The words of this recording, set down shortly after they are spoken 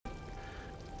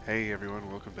Hey everyone,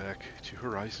 welcome back to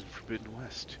Horizon Forbidden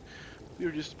West. We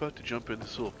were just about to jump in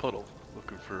this little puddle,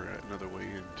 looking for another way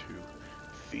into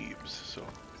Thebes, so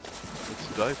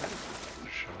let's dive in,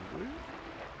 shall we?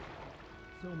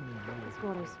 This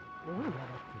water's warm.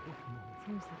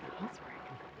 Seems like a hot spring.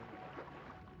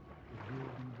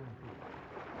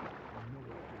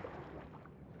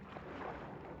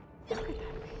 Look at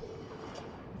that thing.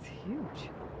 It's huge.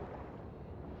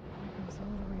 It goes all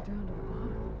the way down to the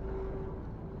bottom.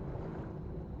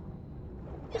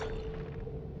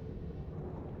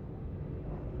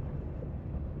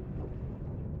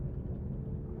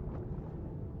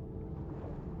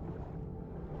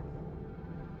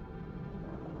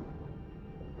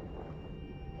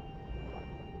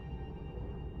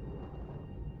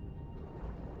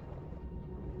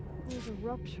 There's a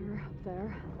rupture up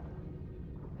there.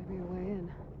 Maybe a way in.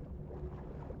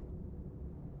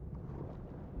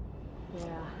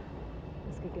 Yeah,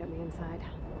 this could get me inside.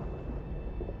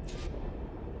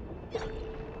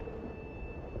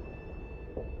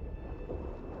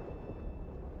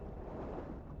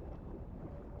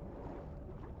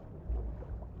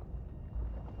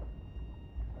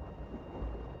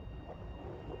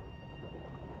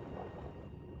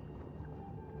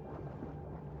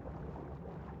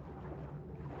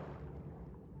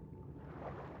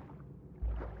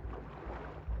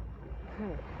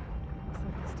 Okay, looks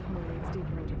like this tunnel leads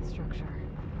deeper into the structure.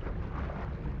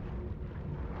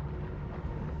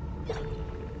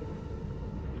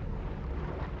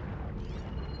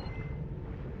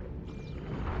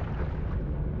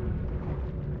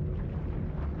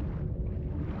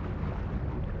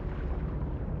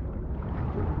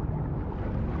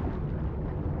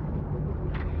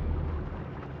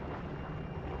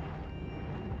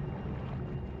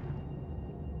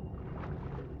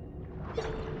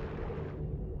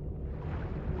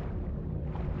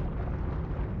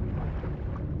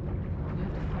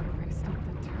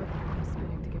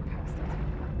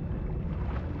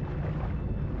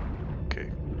 Okay,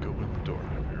 go in the door.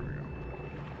 Here we go.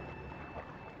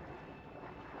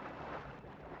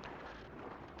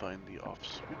 Find the off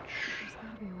switch. There's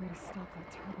gotta be a way to stop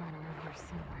that turbine around here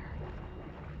somewhere.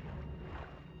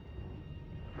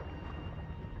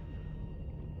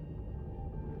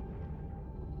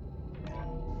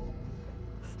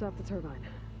 Stop the turbine.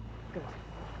 Good.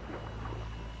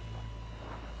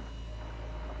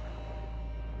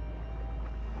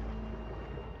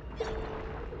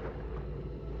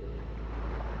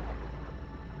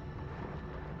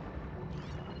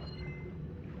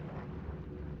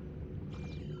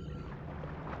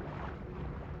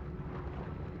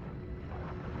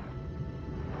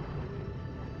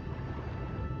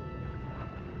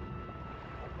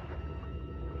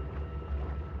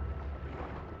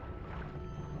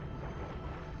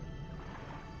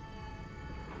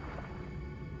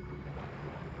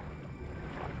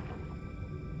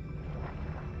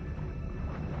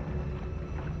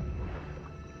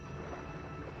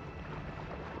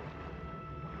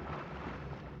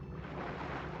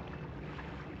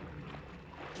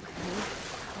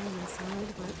 I'm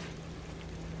inside, but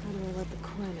how do I let the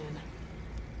Quen in?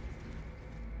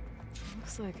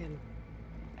 Looks like an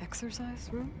exercise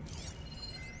room?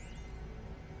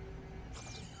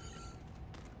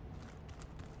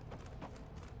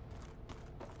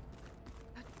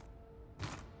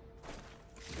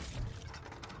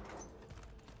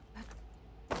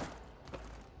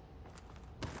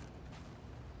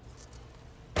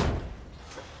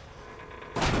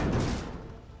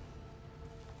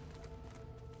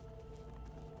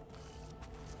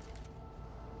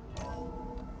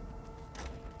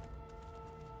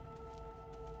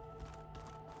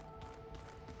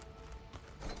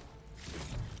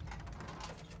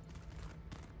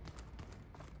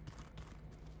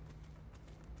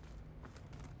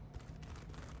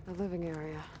 The living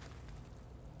area.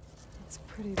 It's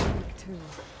pretty big, too.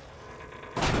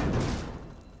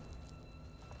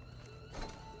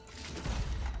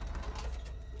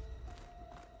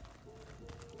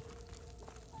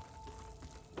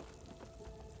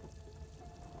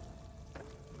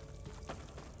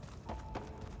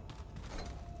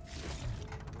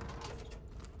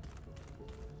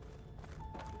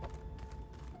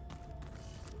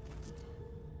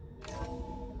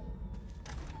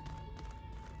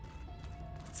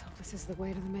 This is the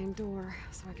way to the main door,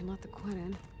 so I can let the Quen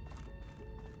in.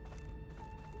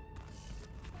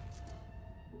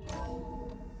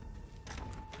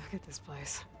 Look at this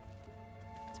place.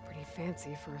 It's pretty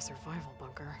fancy for a survival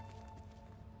bunker.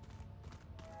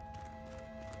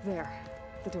 There,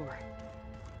 the door.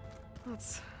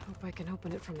 Let's hope I can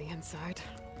open it from the inside.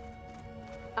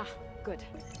 Ah, good.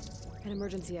 An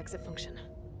emergency exit function.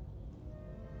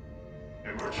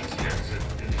 Emergency exit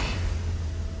initiated.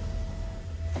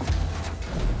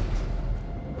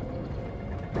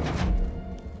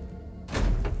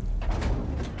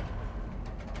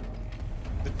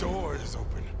 The door is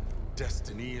open.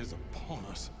 Destiny is upon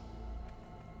us.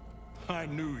 I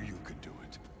knew you could do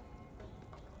it.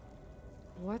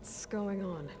 What's going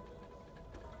on?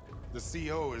 The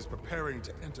CO is preparing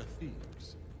to enter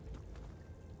Thebes.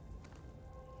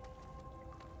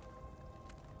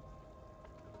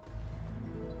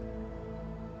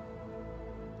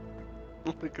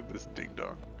 Look at this ding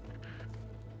dong.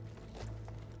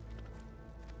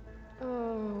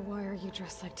 Oh, why are you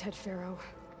dressed like Ted Faro?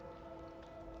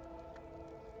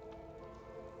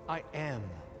 I am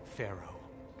Pharaoh,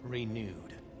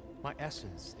 renewed. My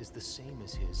essence is the same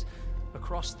as his.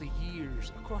 Across the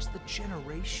years, across the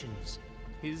generations,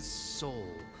 his soul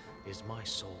is my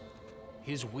soul.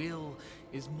 His will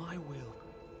is my will.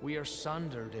 We are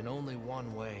sundered in only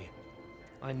one way.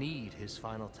 I need his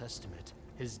final testament,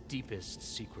 his deepest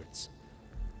secrets.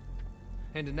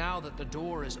 And now that the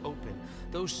door is open,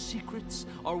 those secrets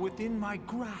are within my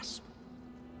grasp.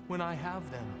 When I have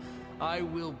them, I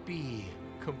will be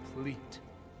complete,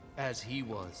 as he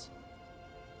was.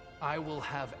 I will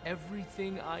have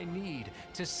everything I need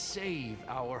to save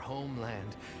our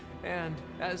homeland, and,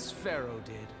 as Pharaoh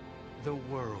did, the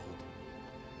world.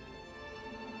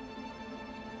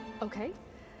 Okay.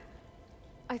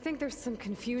 I think there's some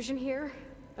confusion here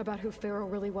about who Pharaoh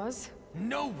really was.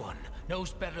 No one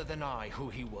knows better than I who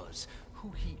he was,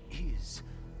 who he is.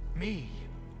 Me.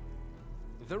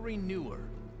 The Renewer,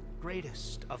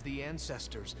 greatest of the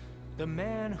ancestors, the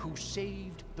man who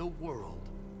saved the world.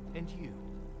 And you.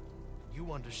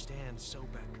 You understand,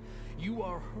 Sobek. You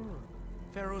are her,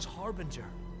 Pharaoh's harbinger,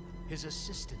 his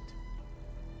assistant.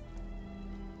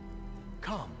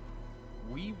 Come,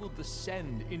 we will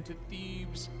descend into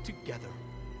Thebes together,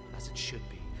 as it should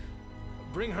be.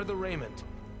 Bring her the raiment.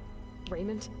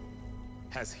 Raymond?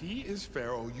 As he is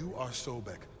Pharaoh, you are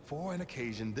Sobek. For an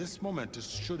occasion this momentous,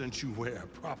 shouldn't you wear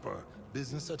proper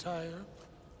business attire?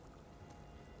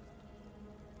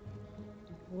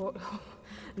 Whoa.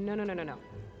 No, no, no, no, no.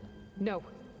 No,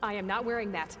 I am not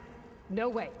wearing that. No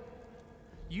way.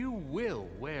 You will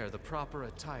wear the proper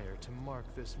attire to mark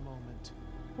this moment.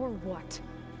 Or what?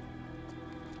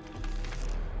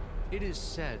 It is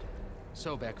said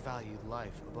Sobek valued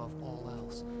life above all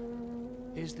else.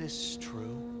 Is this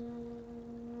true?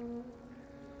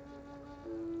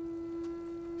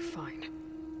 Fine.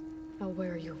 I'll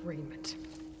wear your raiment.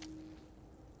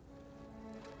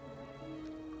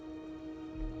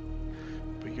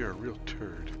 But you're a real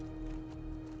turd.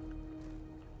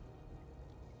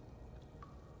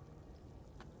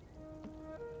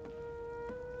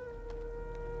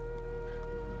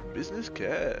 Business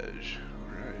cash.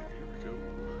 Alright, here we go.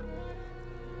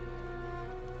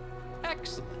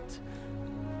 Excellent.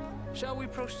 Shall we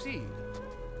proceed?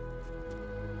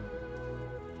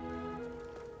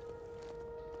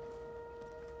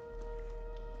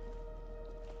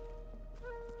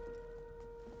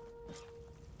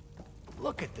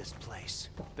 Look at this place.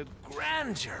 The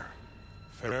grandeur.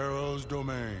 Pharaoh's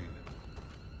domain.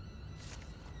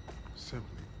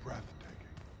 Simply breathtaking.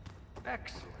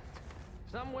 Excellent.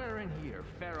 Somewhere in here,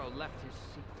 Pharaoh left his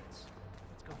secrets.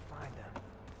 Let's go find them.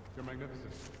 Your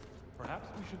Magnificence, perhaps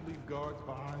we should leave guards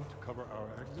behind to cover our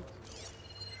exits?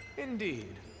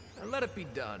 Indeed. And let it be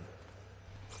done.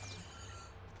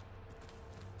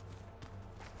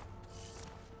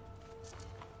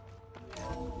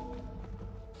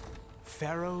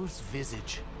 Pharaoh's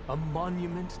visage, a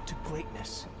monument to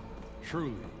greatness.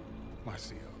 Truly, my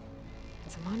CO.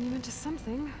 It's a monument to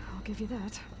something, I'll give you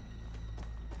that.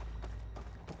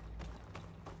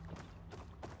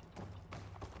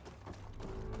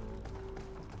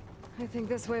 I think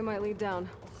this way might lead down.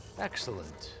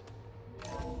 Excellent.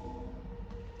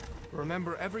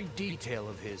 Remember every detail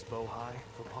of his, Bohai,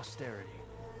 for posterity.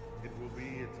 It will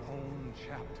be its own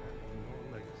chapter in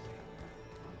your legacy.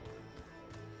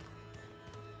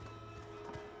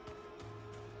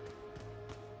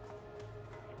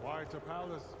 Quite a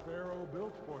palace Pharaoh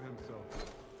built for himself.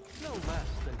 No less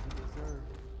than he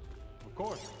deserved. Of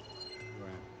course,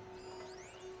 Grand.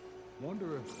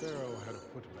 Wonder if Pharaoh had a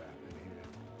footbath in here.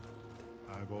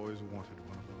 I've always wanted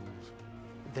one of those.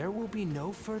 There will be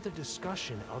no further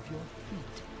discussion of your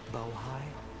feet, Bohai.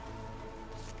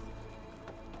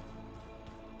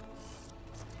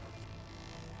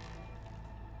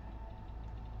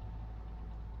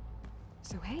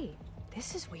 So hey,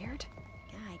 this is weird.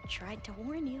 Yeah, I tried to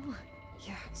warn you.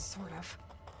 Yeah, sort of.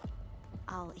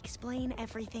 I'll explain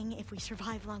everything if we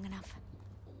survive long enough.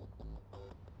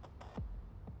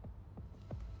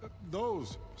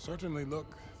 Those certainly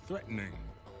look threatening.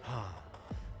 Huh.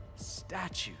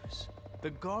 Statues.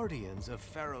 The guardians of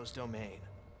Pharaoh's domain.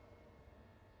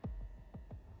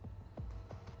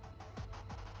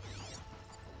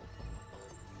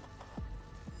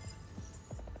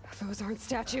 Those aren't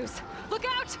statues. Look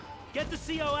out! Get the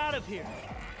CO out of here!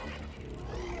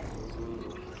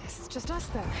 Guess it's just us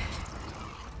then.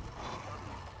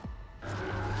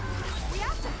 We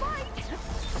have to fight!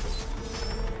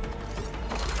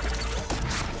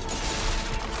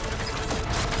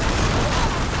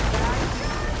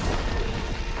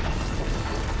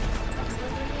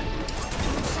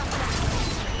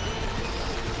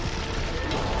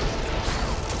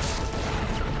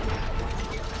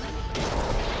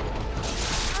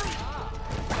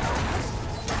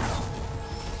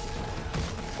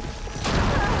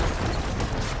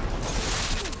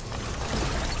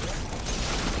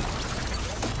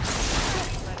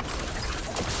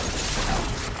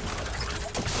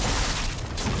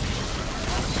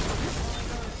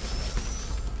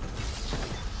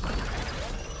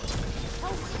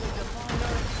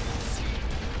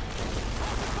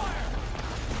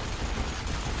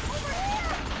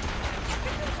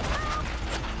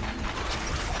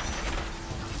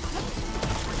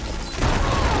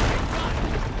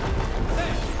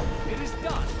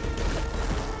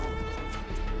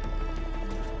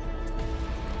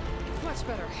 Much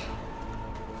better.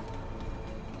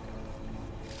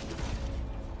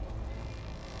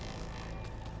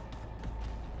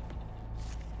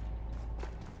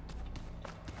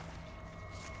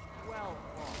 Well,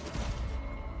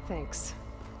 Thanks.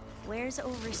 Where's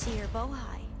Overseer Bohai?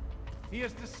 he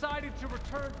has decided to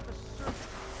return to the surface.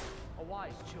 A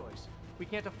wise choice. We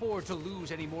can't afford to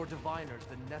lose any more diviners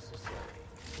than necessary.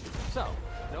 So,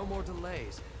 no more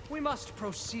delays. We must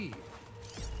proceed.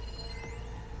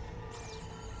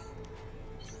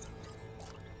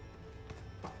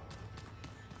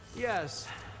 Yes,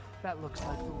 that looks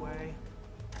like the way.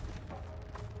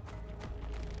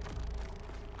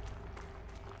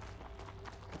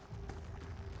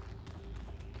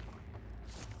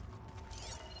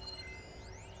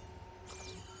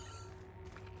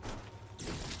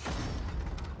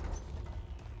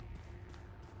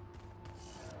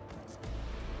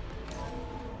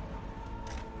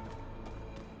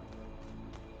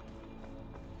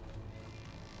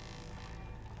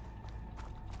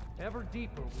 Ever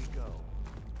deeper we go.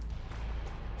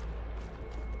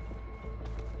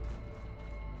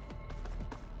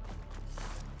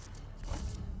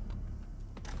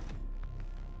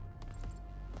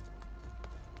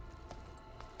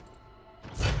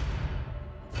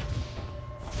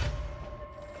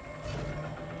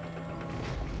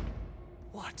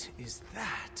 What is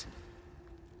that?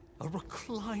 A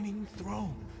reclining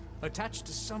throne, attached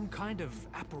to some kind of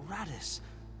apparatus.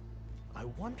 I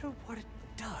wonder what it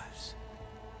does.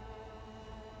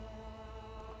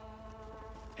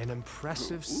 An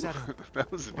impressive setup.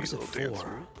 That was a What neat is it little dance for?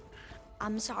 room.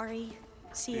 I'm sorry,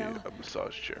 CO. Yeah, a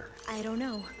massage chair. I don't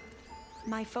know.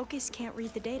 My focus can't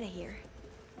read the data here.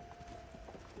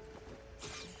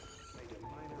 Made a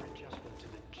minor adjustment to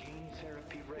the gene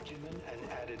therapy regimen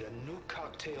and added a new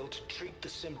cocktail to treat the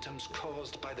symptoms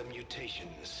caused by the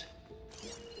mutations.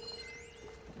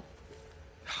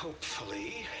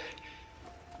 Hopefully,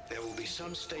 there will be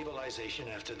some stabilization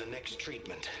after the next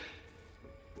treatment.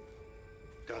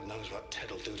 God knows what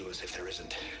Ted will do to us if there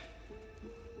isn't.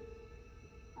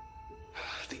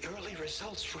 The early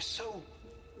results were so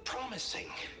promising.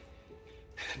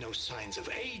 No signs of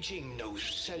aging, no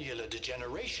cellular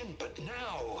degeneration, but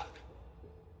now...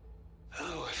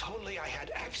 Oh, if only I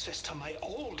had access to my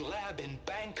old lab in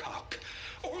Bangkok,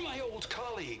 or my old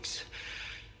colleagues,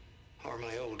 or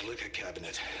my old liquor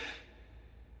cabinet.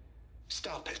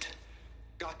 Stop it.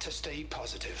 Got to stay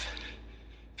positive.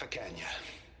 Fakanya.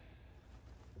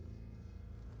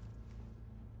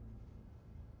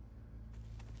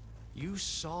 You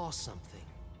saw something.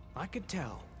 I could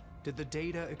tell. Did the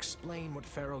data explain what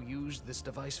Pharaoh used this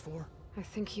device for? I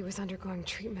think he was undergoing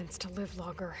treatments to live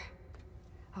longer.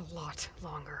 A lot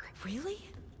longer. Really?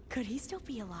 Could he still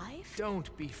be alive?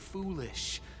 Don't be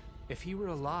foolish. If he were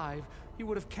alive, he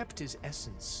would have kept his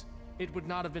essence. It would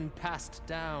not have been passed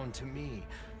down to me.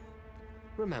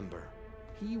 Remember,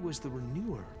 he was the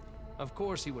renewer. Of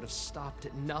course, he would have stopped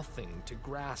at nothing to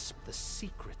grasp the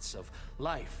secrets of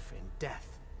life and death.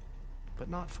 But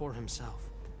not for himself.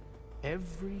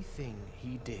 Everything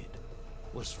he did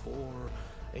was for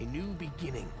a new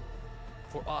beginning.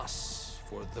 For us,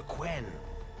 for the Quen.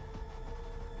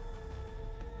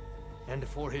 And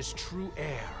for his true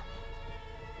heir,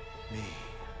 me.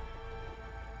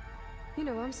 You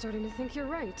know, I'm starting to think you're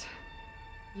right.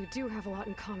 You do have a lot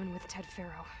in common with Ted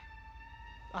Faro.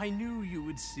 I knew you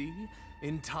would see,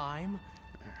 in time.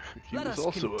 He Let was us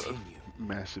also continue. a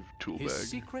massive tool His bag.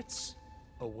 secrets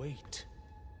await.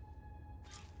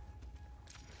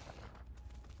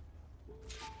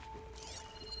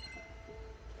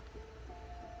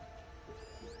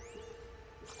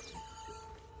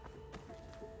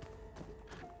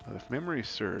 If memory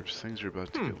serves, things are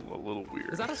about to get a little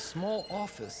weird. Is that a small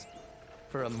office?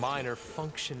 For a minor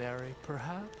functionary,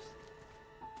 perhaps?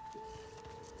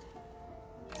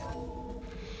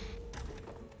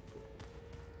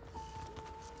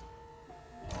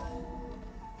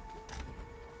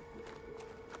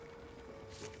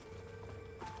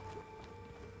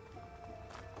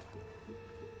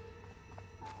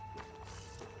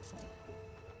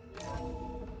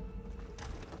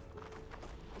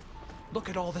 Look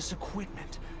at all this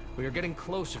equipment. We are getting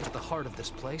closer to the heart of this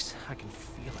place. I can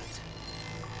feel it.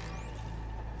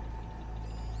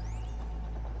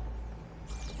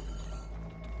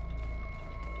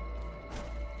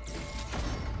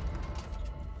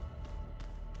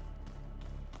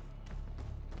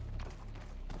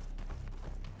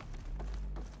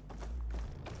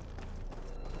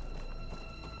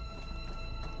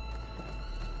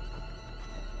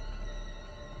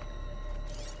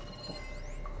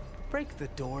 Break the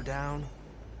door down.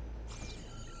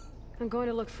 I'm going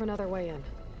to look for another way in.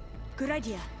 Good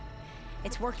idea.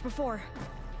 It's worked before.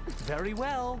 Very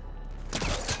well.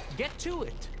 Get to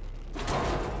it.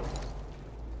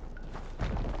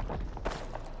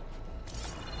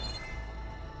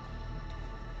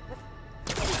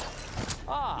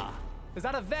 Ah, is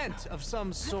that a vent of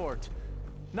some sort?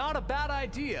 Not a bad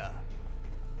idea.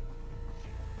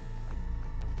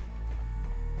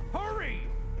 Hurry!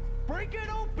 Break it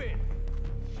open!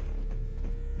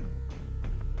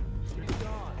 She's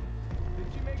gone. Did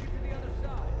she make it to the other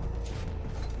side?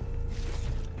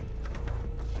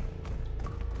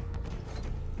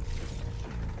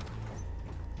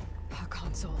 A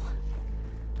console.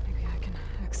 Maybe I can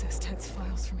access Ted's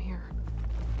files from here.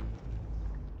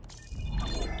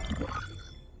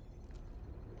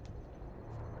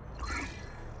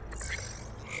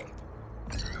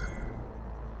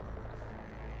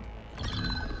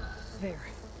 There.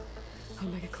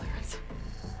 Omega clearance.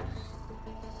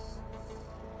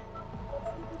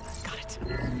 Got it.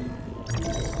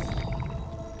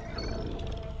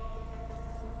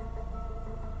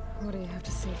 What do you have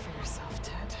to say for yourself,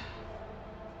 Ted?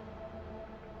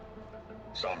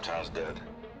 Sometimes dead.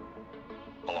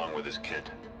 Along with his kid.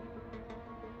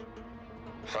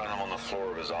 Found him on the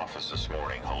floor of his office this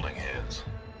morning, holding hands.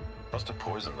 Must have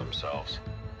poisoned themselves.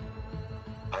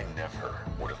 I never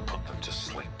would have put them to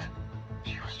sleep.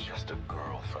 She was just a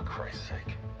girl, for Christ's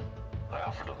sake. I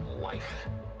offered them life,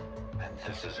 and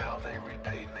this is how they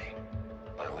repaid me,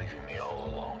 by leaving me all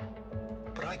alone.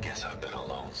 But I guess I've been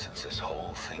alone since this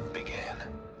whole thing began.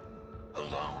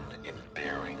 Alone in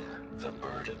bearing the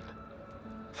burden.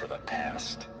 For the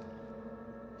past.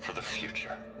 For the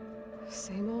future.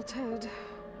 Same old Ted.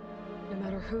 No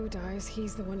matter who dies,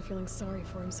 he's the one feeling sorry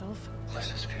for himself.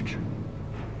 Liz's future.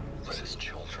 Liz's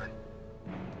children.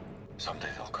 Someday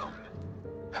they'll come.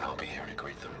 And I'll be here to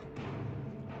greet them.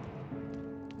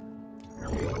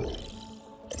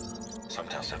 Some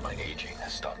tell said my aging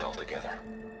has stopped altogether.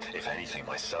 If anything,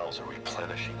 my cells are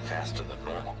replenishing faster than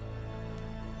normal.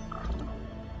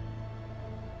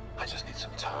 I just need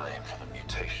some time for the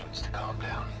mutations to calm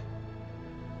down.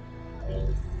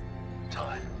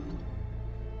 Time.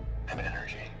 And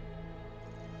energy.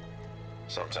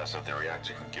 Some tell said the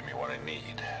reactor can give me what I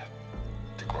need.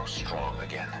 To grow strong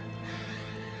again.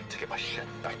 To get my shit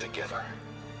back together.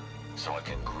 So I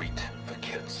can greet the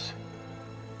kids.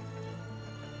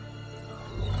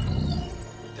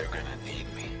 They're gonna need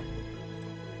me.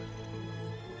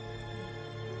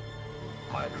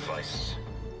 My advice.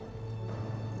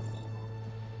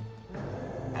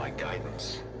 My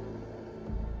guidance.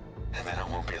 And then I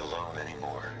won't be alone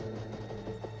anymore.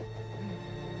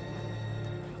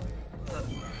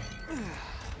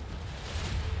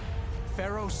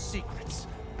 Pharaoh's secrets.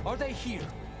 Are they here?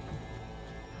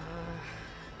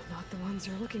 Not the ones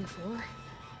you're looking for.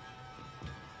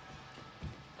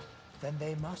 Then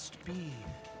they must be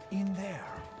in there.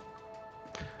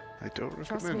 I don't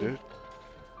Trust recommend me. it.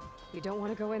 You don't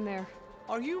want to go in there.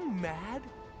 Are you mad?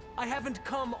 I haven't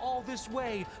come all this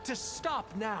way to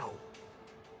stop now.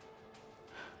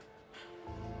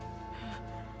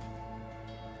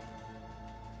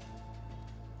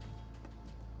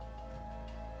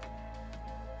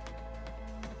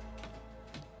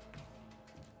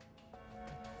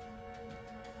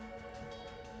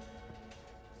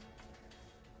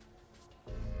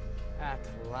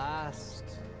 At last,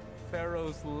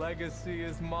 Pharaoh's legacy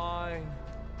is mine.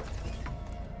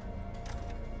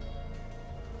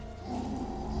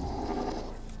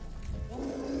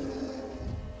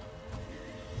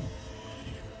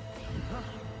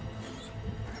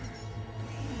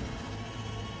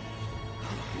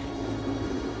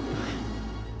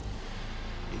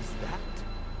 Is that?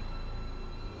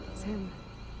 It's him.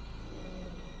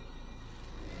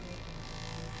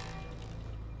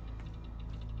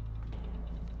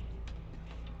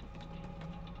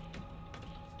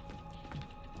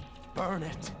 Burn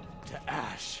it to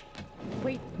ash.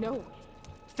 Wait, no.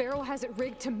 Pharaoh has it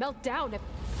rigged to melt down if...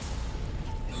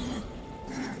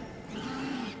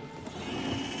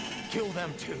 Kill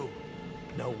them too.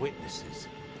 No witnesses.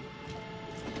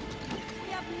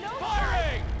 We have no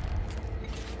Firing!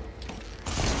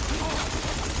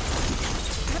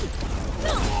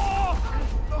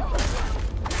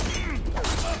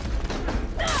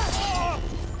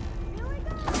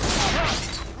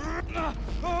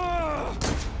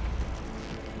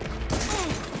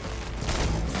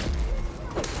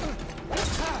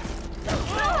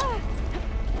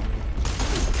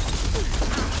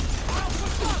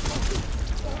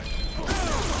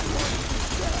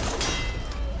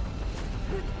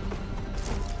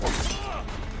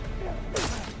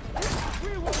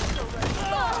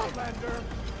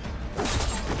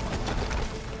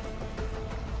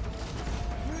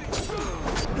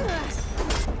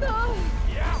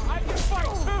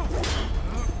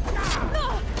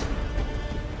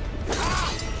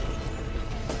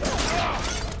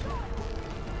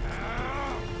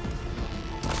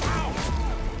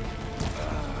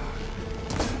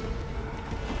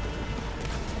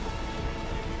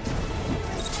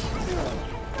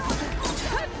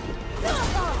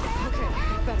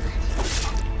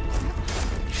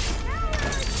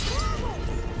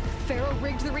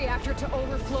 The reactor to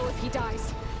overflow if he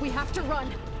dies. We have to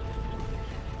run.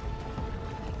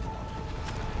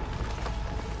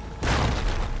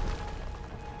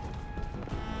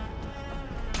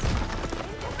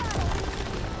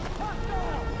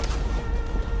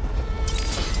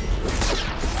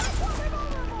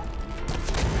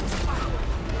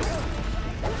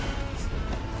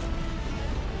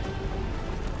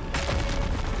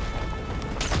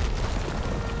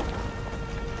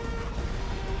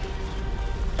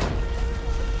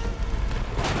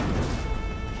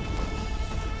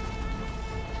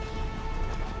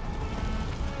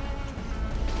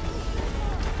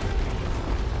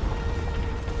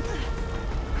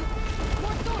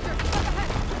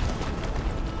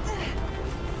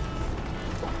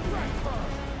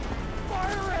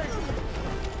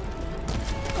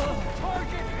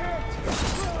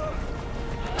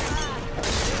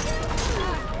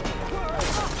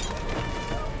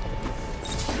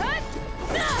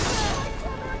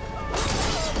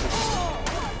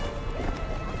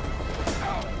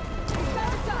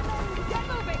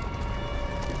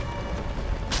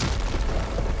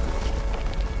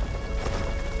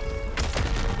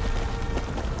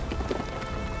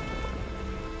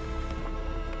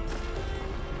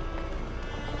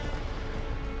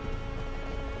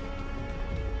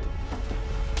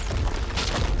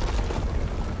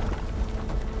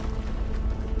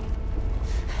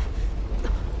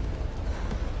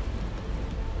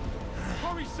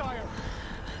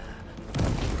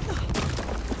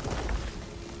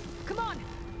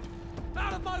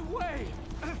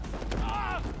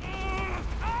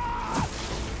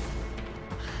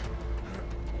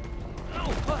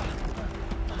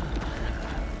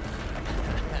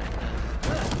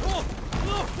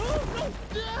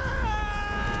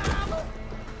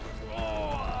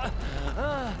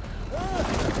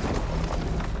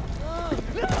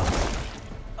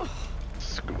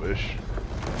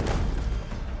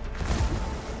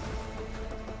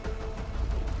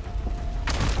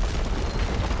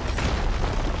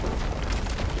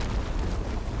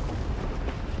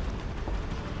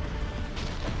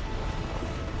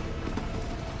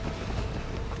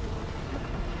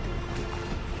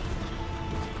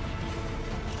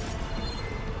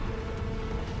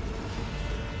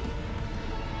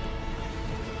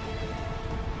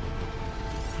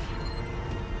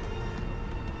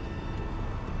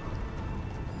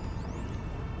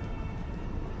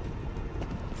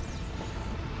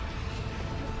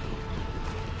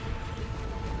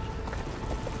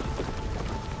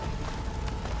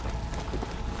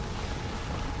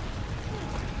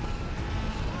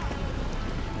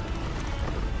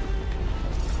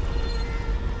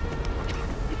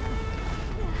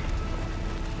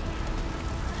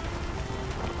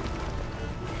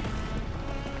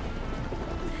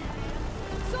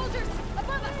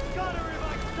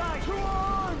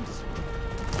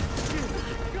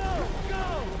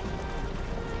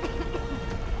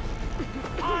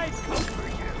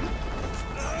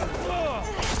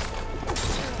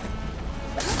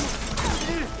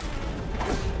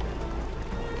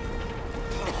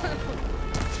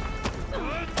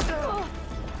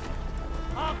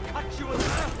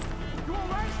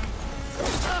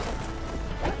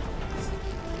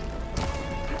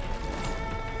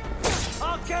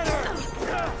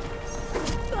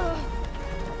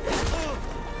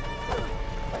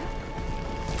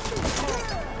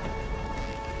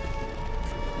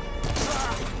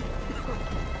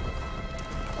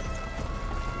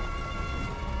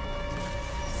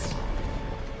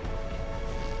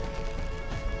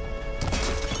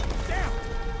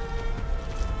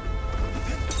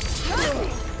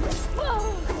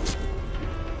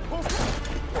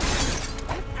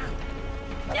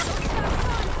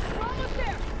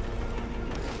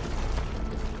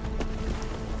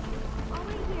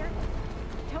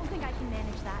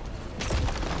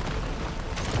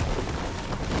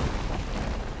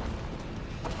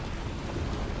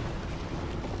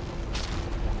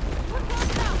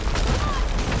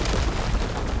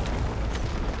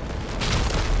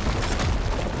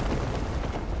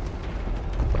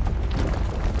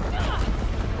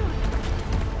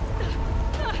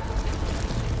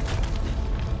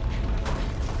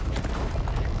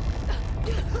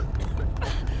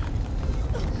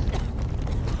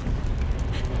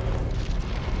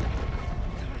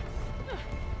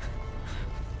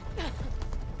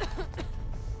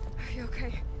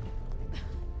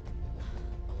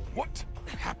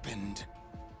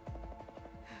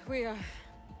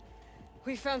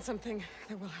 We found something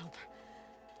that will help.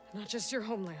 Not just your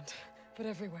homeland, but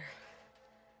everywhere.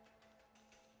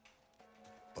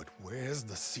 But where's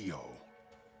the CO?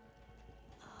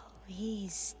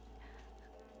 He's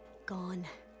gone.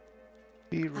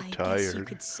 He I guess you retired.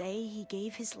 could say he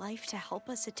gave his life to help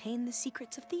us attain the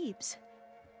secrets of Thebes.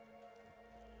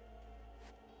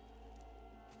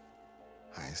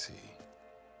 I see.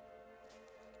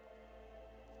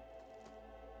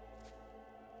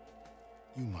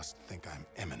 You must think I'm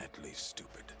eminently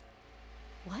stupid.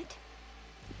 What?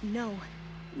 No.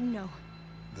 No.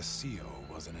 The CO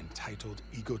was an entitled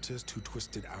egotist who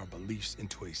twisted our beliefs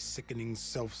into a sickening,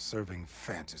 self-serving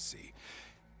fantasy.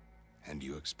 And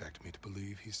you expect me to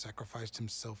believe he sacrificed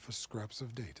himself for scraps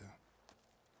of data?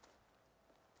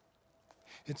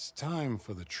 It's time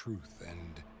for the truth,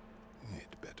 and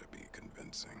it better be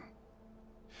convincing.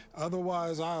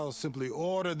 Otherwise, I'll simply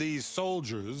order these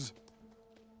soldiers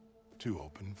to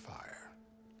open fire.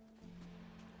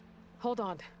 Hold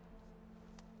on.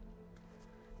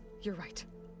 You're right.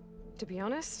 To be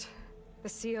honest, the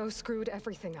CO screwed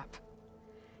everything up.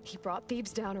 He brought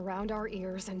Thebes down around our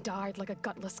ears and died like a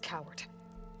gutless coward.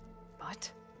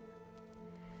 But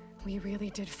we really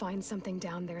did find something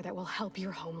down there that will help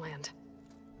your homeland.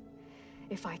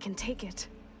 If I can take it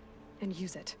and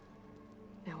use it.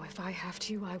 Now, if I have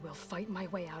to, I will fight my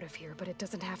way out of here, but it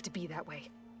doesn't have to be that way.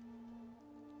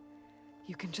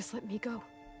 You can just let me go.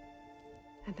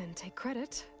 And then take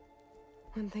credit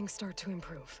when things start to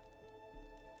improve.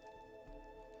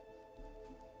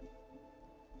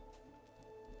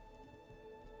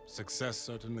 Success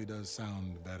certainly does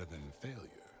sound better than failure.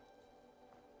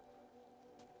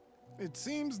 It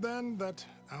seems then that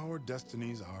our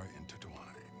destinies are intertwined.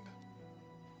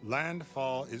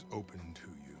 Landfall is open to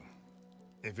you.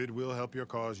 If it will help your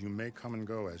cause, you may come and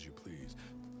go as you please.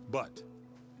 But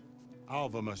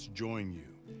Alva must join you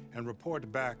and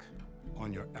report back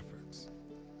on your efforts.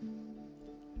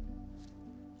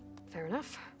 Fair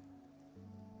enough.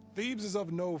 Thebes is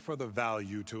of no further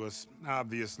value to us.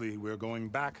 Obviously, we're going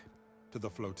back to the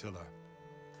flotilla.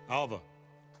 Alva,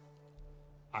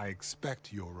 I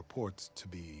expect your reports to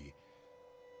be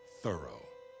thorough.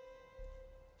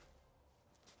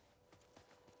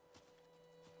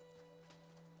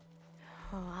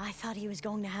 Oh, I thought he was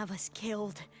going to have us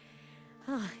killed.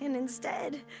 And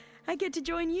instead, I get to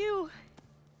join you.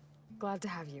 Glad to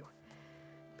have you.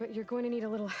 But you're going to need a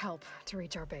little help to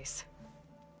reach our base.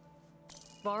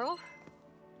 Varl,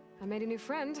 I made a new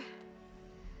friend.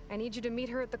 I need you to meet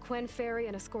her at the Quen ferry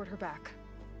and escort her back.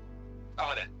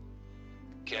 On it.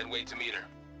 Can't wait to meet her.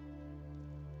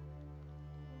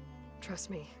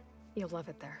 Trust me, you'll love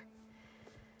it there.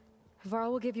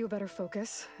 Varl will give you a better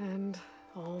focus and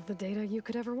all the data you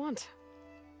could ever want.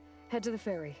 Head to the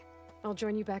ferry. I'll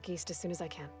join you back east as soon as I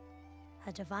can.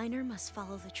 A diviner must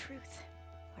follow the truth,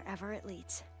 wherever it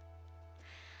leads.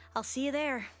 I'll see you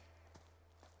there.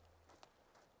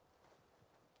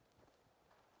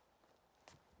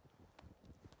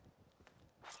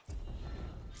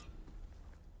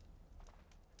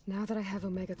 Now that I have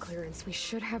Omega clearance, we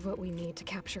should have what we need to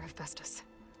capture Hephaestus.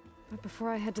 But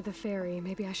before I head to the ferry,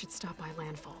 maybe I should stop by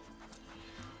Landfall.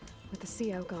 With the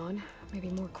CO gone, maybe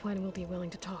more Quen will be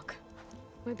willing to talk.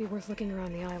 Might be worth looking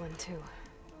around the island, too.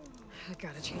 I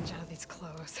gotta change out of these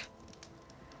clothes.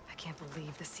 I can't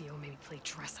believe the CO made me play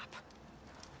dress up.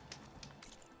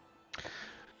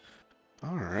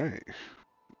 Alright.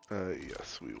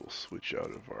 Yes, we will switch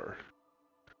out of our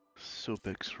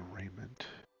Sobex raiment.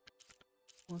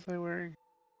 What was I wearing?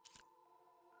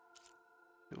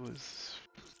 It was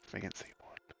fancy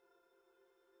one.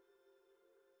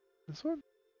 This one?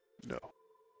 No.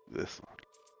 This one.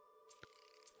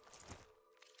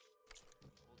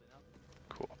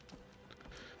 Cool.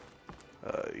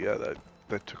 Yeah,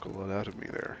 that took a lot out of me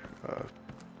there,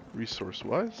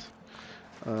 resource-wise.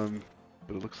 But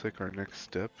it looks like our next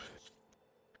step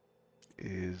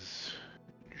is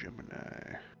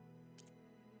Gemini.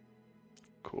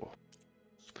 Cool.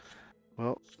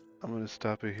 Well, I'm gonna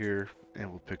stop it here, and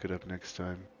we'll pick it up next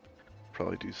time.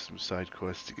 Probably do some side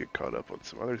quests to get caught up on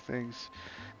some other things,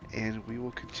 and we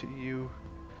will continue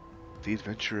the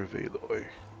adventure of Aloy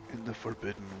in the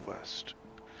Forbidden West.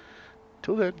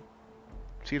 Till then,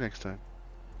 see you next time.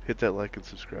 Hit that like and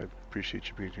subscribe. Appreciate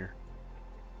you being here.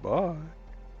 Bye.